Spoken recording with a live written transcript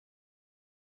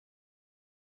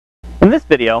In this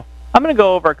video, I'm going to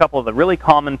go over a couple of the really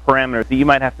common parameters that you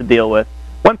might have to deal with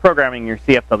when programming your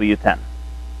CFW10.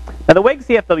 Now the WEG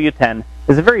CFW10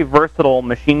 is a very versatile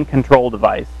machine control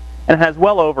device, and it has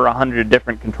well over 100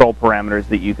 different control parameters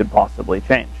that you could possibly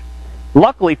change.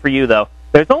 Luckily for you though,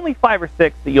 there's only 5 or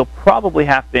 6 that you'll probably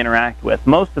have to interact with.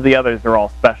 Most of the others are all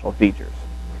special features.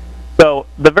 So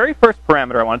the very first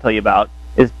parameter I want to tell you about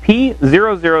is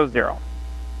P000.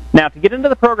 Now to get into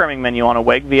the programming menu on a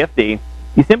WEG VFD,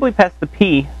 you simply press the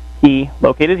P key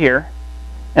located here,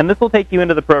 and this will take you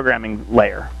into the programming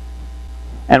layer.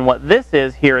 And what this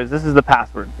is here is this is the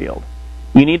password field.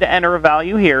 You need to enter a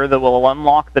value here that will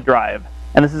unlock the drive.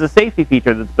 And this is a safety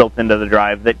feature that's built into the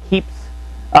drive that keeps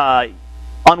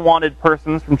unwanted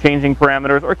persons from changing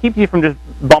parameters, or keeps you from just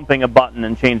bumping a button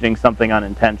and changing something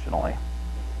unintentionally.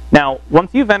 Now,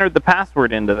 once you've entered the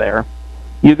password into there,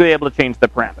 you'll be able to change the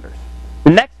parameters.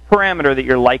 The next parameter that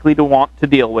you're likely to want to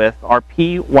deal with are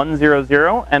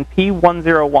P100 and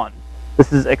P101.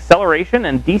 This is acceleration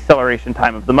and deceleration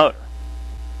time of the motor.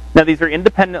 Now these are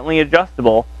independently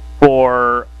adjustable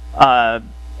for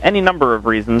any number of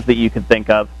reasons that you could think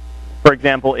of. For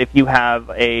example, if you have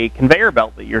a conveyor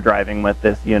belt that you're driving with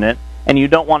this unit and you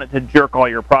don't want it to jerk all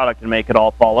your product and make it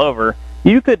all fall over,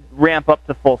 you could ramp up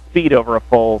to full speed over a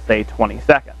full, say, 20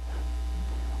 seconds.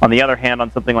 On the other hand,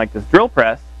 on something like this drill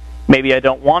press, maybe I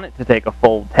don't want it to take a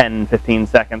full 10-15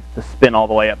 seconds to spin all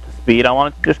the way up to speed. I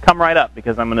want it to just come right up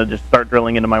because I'm going to just start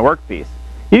drilling into my workpiece.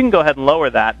 You can go ahead and lower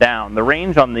that down. The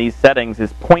range on these settings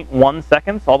is 0.1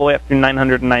 seconds all the way up to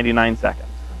 999 seconds.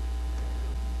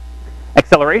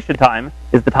 Acceleration time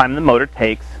is the time the motor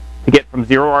takes to get from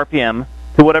 0 RPM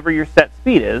to whatever your set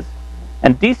speed is,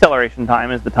 and deceleration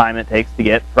time is the time it takes to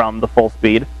get from the full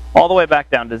speed all the way back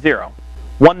down to 0.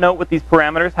 One note with these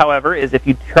parameters, however, is if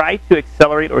you try to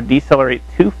accelerate or decelerate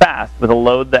too fast with a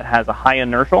load that has a high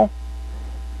inertial,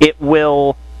 it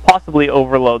will possibly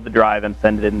overload the drive and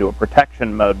send it into a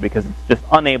protection mode because it's just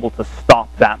unable to stop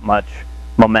that much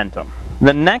momentum.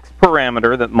 The next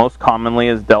parameter that most commonly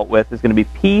is dealt with is going to be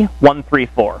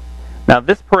P134. Now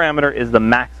this parameter is the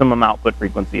maximum output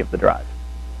frequency of the drive.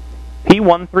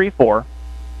 P134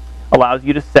 allows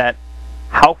you to set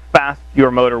how fast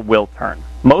your motor will turn.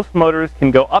 Most motors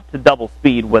can go up to double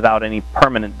speed without any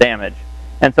permanent damage.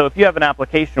 And so if you have an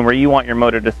application where you want your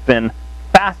motor to spin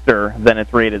faster than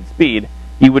its rated speed,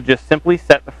 you would just simply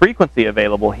set the frequency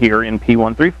available here in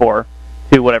P134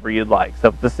 to whatever you'd like. So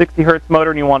if it's a 60 Hertz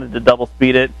motor and you wanted to double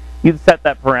speed it, you'd set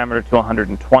that parameter to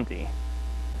 120.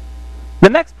 The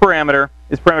next parameter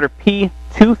is parameter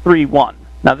P231.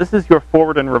 Now this is your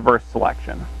forward and reverse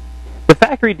selection. The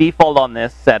factory default on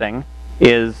this setting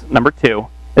is number 2.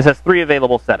 It has 3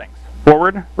 available settings: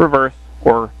 forward, reverse,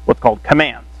 or what's called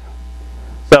commands.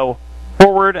 So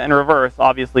forward and reverse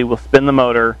obviously will spin the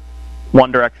motor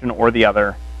one direction or the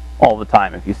other all the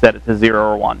time if you set it to 0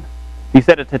 or 1. If you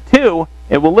set it to 2,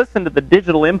 it will listen to the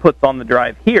digital inputs on the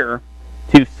drive here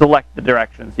to select the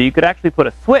direction. So you could actually put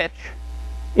a switch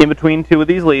in between 2 of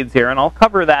these leads here, and I'll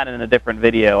cover that in a different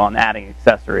video on adding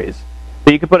accessories.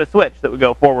 So you could put a switch that would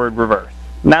go forward, reverse.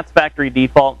 And that's factory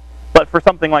default. But for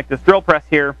something like this drill press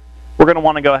here, we're going to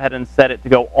want to go ahead and set it to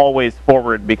go always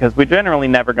forward because we're generally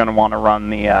never going to want to run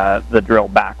the drill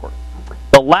backward.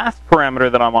 The last parameter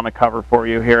that I want to cover for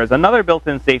you here is another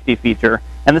built-in safety feature,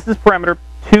 and this is parameter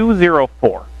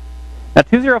 204. Now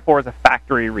 204 is a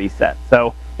factory reset.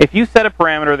 So if you set a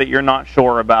parameter that you're not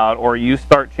sure about, or you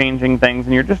start changing things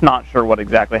and you're just not sure what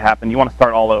exactly happened, you want to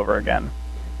start all over again,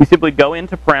 you simply go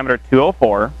into parameter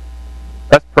 204,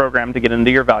 press program to get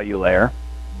into your value layer,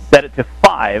 set it to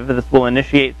 5. This will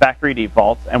initiate factory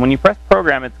defaults, and when you press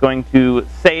program, it's going to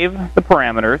save the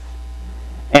parameters,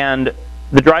 and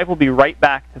the drive will be right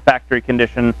back to factory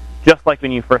condition, just like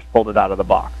when you first pulled it out of the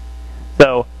box.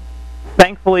 So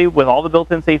thankfully, with all the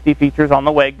built-in safety features on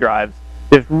the WEG drives,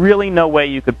 there's really no way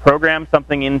you could program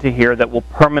something into here that will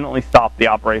permanently stop the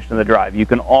operation of the drive. You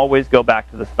can always go back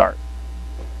to the start.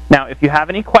 Now, if you have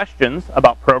any questions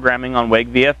about programming on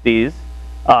WEG VFDs,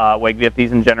 WEG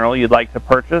VFDs in general you'd like to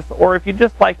purchase, or if you'd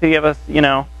just like to give us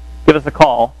a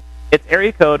call, it's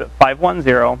area code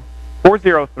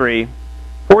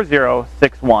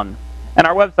 510-403-4061, and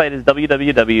our website is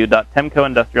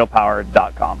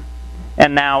www.temcoindustrialpower.com.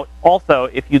 And now, also,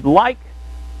 if you'd like,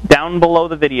 down below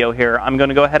the video here, I'm going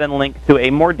to go ahead and link to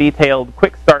a more detailed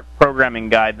quick start programming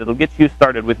guide that'll get you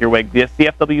started with your WEG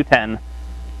CFW10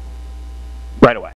 right away.